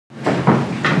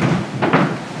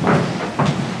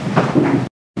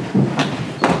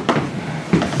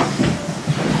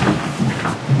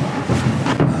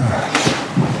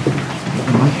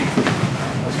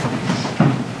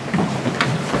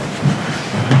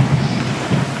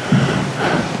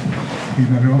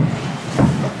evening, everyone.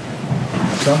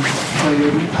 Tom?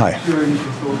 Hi. What's your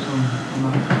initial thoughts on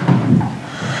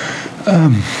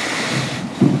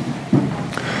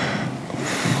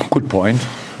that? Good point.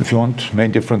 If you want,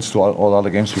 main difference to all other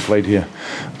games we played here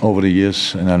over the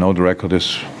years, and I know the record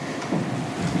is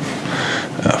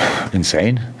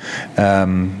insane,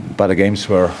 but the games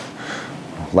were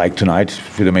like tonight,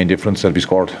 with the main difference that we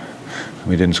scored.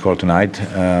 We didn't score tonight.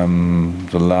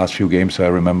 The last few games I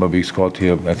remember we scored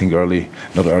here, I think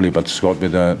not early, but scored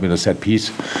with a set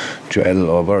piece, Joel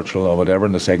or Virtual or whatever,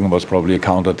 and the second was probably a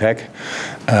counter-attack.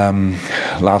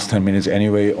 Last 10 minutes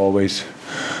anyway, always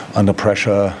under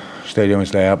pressure, stadium is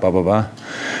there, blah, blah, blah.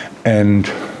 And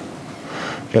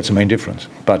that's the main difference.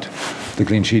 But the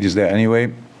clean sheet is there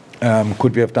anyway.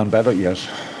 Could we have done better? Yes,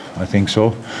 I think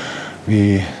so.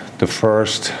 The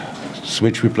first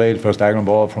switch we played, first diagonal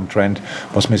ball from Trent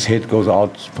was mishit, goes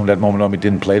out. From that moment on we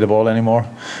didn't play the ball anymore.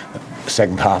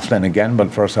 Second half then again,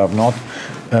 but first half not.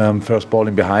 First ball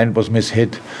in behind was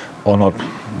mishit or not,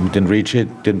 we didn't reach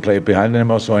it, didn't play it behind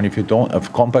anymore. So, and if you don't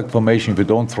have compact formation, if you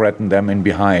don't threaten them in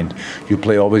behind, you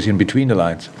play always in between the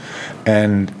lines.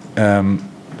 And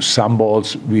some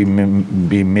balls we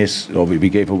miss, or we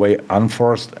gave away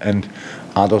unforced, and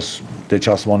others they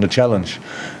just won the challenge,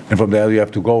 and from there you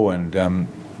have to go, and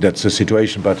that's the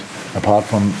situation. But apart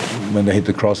from when they hit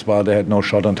the crossbar, they had no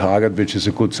shot on target, which is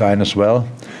a good sign as well.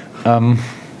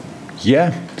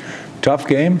 Yeah, tough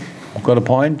game, got a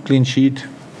point, clean sheet.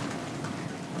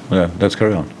 Yeah, let's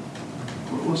carry on.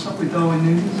 What's up with Darwin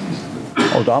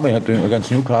Nunez? Oh, Darwin had to, against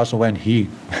Newcastle when he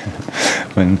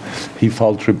when he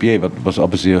fouled Trippier, but was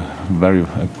obviously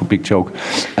a big joke.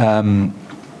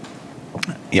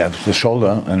 Yeah, the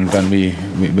shoulder, and then we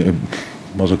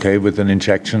was okay with an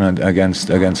injection and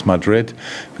against Madrid,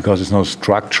 because it's no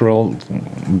structural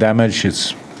damage.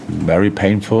 It's very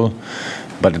painful.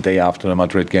 But the day after the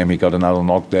Madrid game, he got another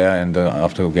knock there, and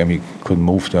after the game, he couldn't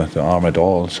move the arm at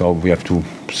all. So we have to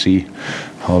see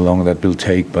how long that will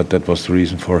take. But that was the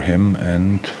reason for him.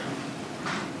 And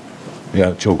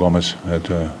yeah, Joe Gomez had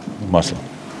muscle.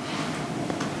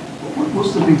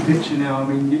 What's the big picture now? I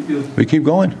mean, we keep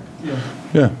going. Yeah.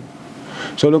 Yeah.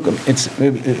 So look,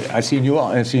 I see in your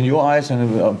eyes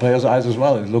and players' eyes as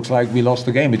well. It looks like we lost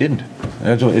the game. We didn't.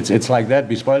 It's like that.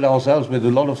 We spoiled ourselves with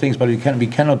a lot of things, but we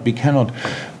cannot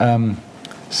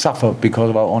suffer because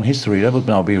of our own history. That would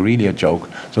now be really a joke.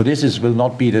 So this will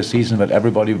not be the season that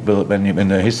everybody will, when in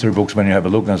the history books, when you have a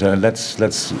look and say,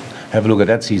 let's have a look at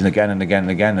that season again and again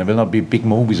and again. There will not be big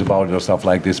movies about it or stuff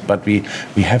like this, but we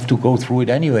have to go through it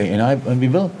anyway, and we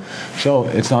will. So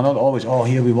it's not always, oh,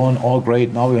 here we won, all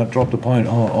great, now we have dropped the point,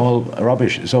 oh, all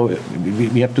rubbish. So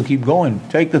we have to keep going.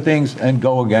 Take the things and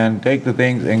go again, take the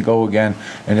things and go again,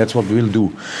 and that's what we'll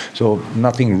do. So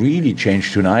nothing really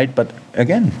changed tonight, but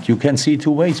again, you can see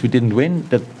two ways. We didn't win.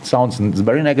 That sounds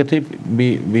very negative.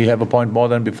 We have a point more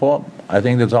than before. I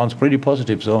think that sounds pretty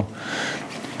positive, so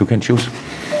you can choose.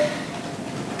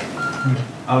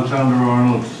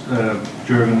 Alexander-Arnold,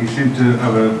 Jurgen, you seem to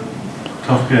have a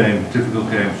tough game, difficult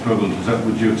game, struggled.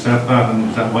 Would you accept that, and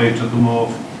is that why you took them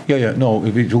off? Yeah. No,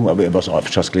 it was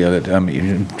just clear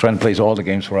that Trent plays all the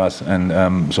games for us, and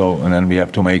then we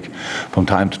have to make from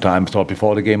time to time. Thought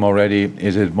before the game already,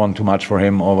 is it one too much for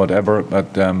him or whatever?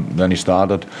 But then he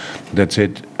started. That's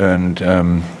it, and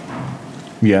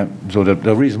yeah. So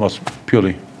the reason was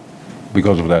purely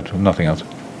because of that, nothing else.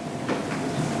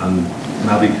 And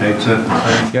Naby, Keita.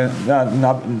 Yeah,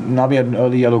 Naby had an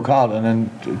early yellow card, and then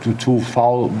two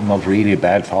foul, not really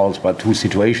bad fouls, but two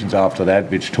situations after that,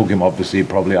 which took him obviously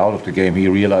probably out of the game. He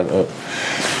realized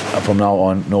from now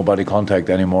on no body contact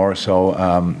anymore. So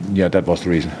yeah, that was the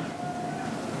reason.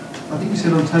 I think you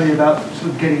said on telly about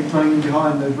sort of running in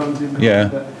behind those runs in behind. Yeah.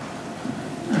 But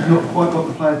you've not quite got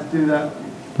the player to do that.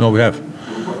 No, we have.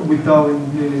 With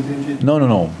Darwin Nunez injured.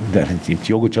 No.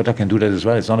 Diogo, Jota can do that as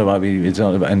well. It's not about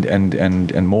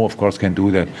and Mo of course can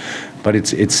do that, but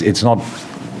it's not.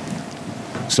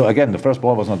 So again, the first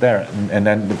ball was not there, and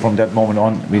then from that moment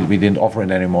on, we didn't offer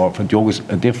it anymore. Diogo's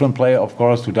a different player, of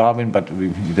course, to Darwin, but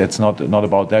that's not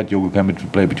about that. Diogo can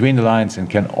play between the lines and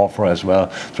can offer as well,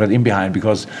 threat in behind,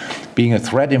 because being a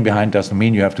threat in behind doesn't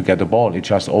mean you have to get the ball. It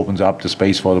just opens up the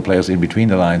space for the players in between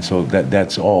the lines. So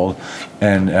that's all,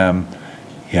 and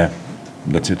yeah,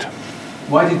 that's it.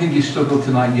 Why do you think you struggled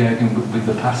tonight, Jurgen, with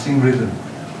the passing rhythm?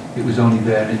 It was only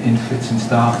there in fits and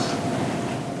starts.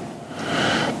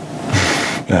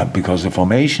 Yeah, because of the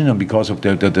formation, and because of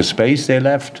the space they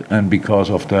left, and because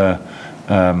of the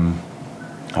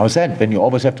how is that? When you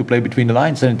always have to play between the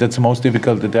lines, then that's the most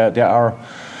difficult. There are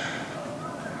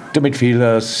the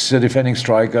midfielders, the defending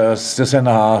strikers, the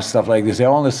centre half, stuff like this. They're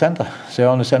all in the centre. They're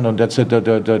on the centre, and that's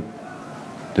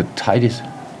The tightest.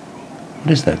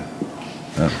 What is that?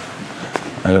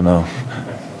 I don't know.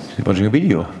 He's watching a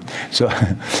video. So,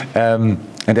 and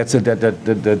that's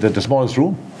the smallest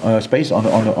room space on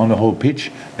the whole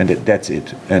pitch, and that's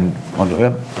it. And on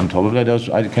top of that,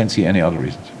 I can't see any other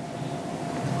reasons.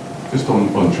 Just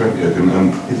on Trent, Jurgen,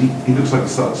 he looks like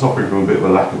he's suffering from a bit of a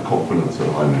lack of confidence at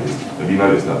the moment. Have you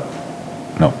noticed that?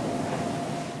 No.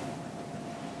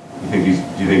 Do you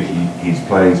think he's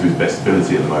playing to his best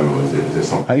ability at the moment, or is there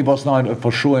something? He was now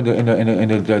for sure in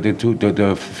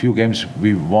the few games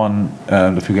we won.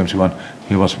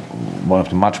 He was one of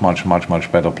the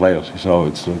much better players. So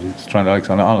it's Trent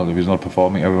Alexander-Arnold. If he's not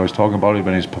performing, everybody's talking about it.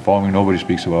 When he's performing, nobody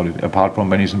speaks about it, apart from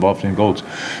when he's involved in goals.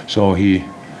 So he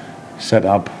set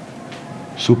up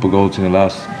super goals in the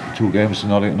last 2 games.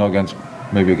 Not against,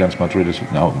 maybe against Madrid.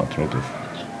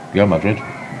 Yeah, Madrid.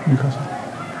 Newcastle.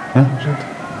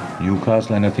 Huh?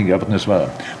 Newcastle, and I think Everton as well.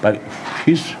 But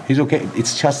he's okay.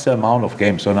 It's just the amount of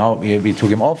games. So now we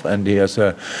took him off, and he has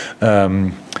a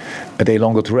day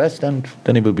longer to rest, and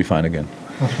then he will be fine again.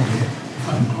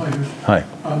 Hi.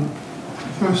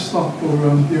 First stop for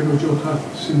Diogo Jota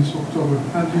since October.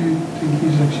 How do you think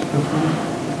he's actually performing?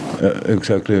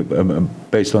 Exactly.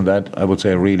 Based on that, I would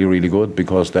say really good,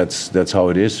 because that's how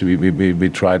it is. We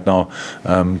tried now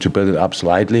to build it up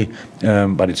slightly,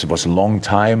 but it was a long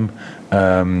time.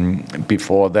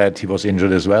 Before that, he was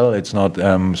injured as well. It's not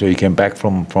so he came back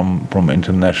from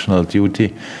international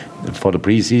duty for the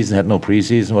preseason. Had no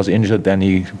preseason, was injured. Then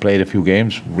he played a few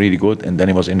games, really good, and then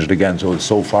he was injured again.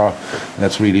 So far,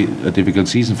 that's really a difficult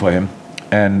season for him.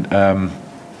 And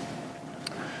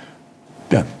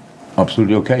yeah.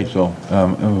 Absolutely okay. So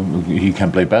he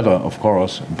can play better, of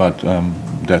course, but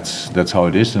that's how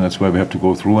it is, and that's where we have to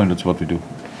go through, and that's what we do.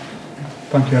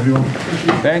 Thank you, everyone.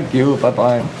 Thank you. Bye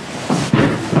bye.